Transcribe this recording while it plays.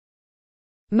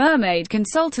Mermaid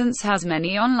Consultants has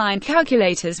many online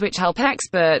calculators which help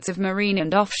experts of marine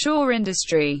and offshore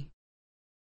industry.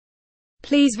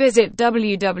 Please visit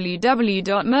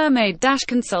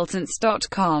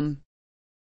www.mermaid-consultants.com.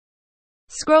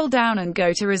 Scroll down and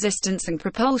go to Resistance and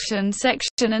Propulsion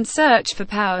section and search for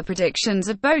Power Predictions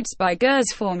of Boats by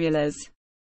Gerr's Formulas.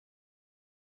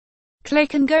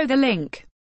 Click and go the link.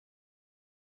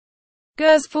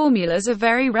 Gerr's formulas are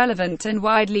very relevant and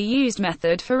widely used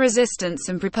method for resistance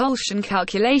and propulsion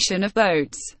calculation of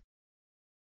boats.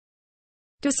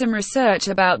 Do some research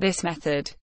about this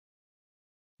method.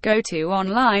 Go to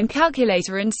online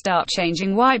calculator and start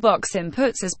changing white box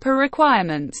inputs as per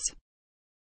requirements.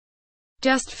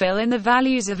 Just fill in the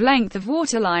values of length of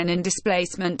waterline and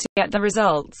displacement to get the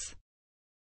results.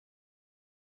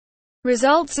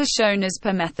 Results are shown as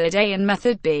per method A and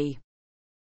method B.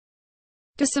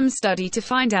 Do some study to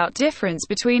find out difference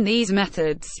between these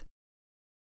methods.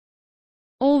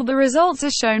 All the results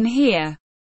are shown here.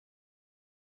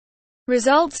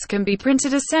 Results can be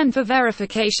printed or sent for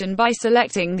verification by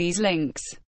selecting these links.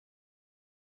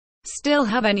 Still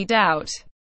have any doubt?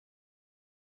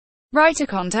 Write or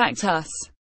contact us.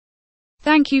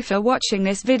 Thank you for watching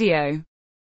this video.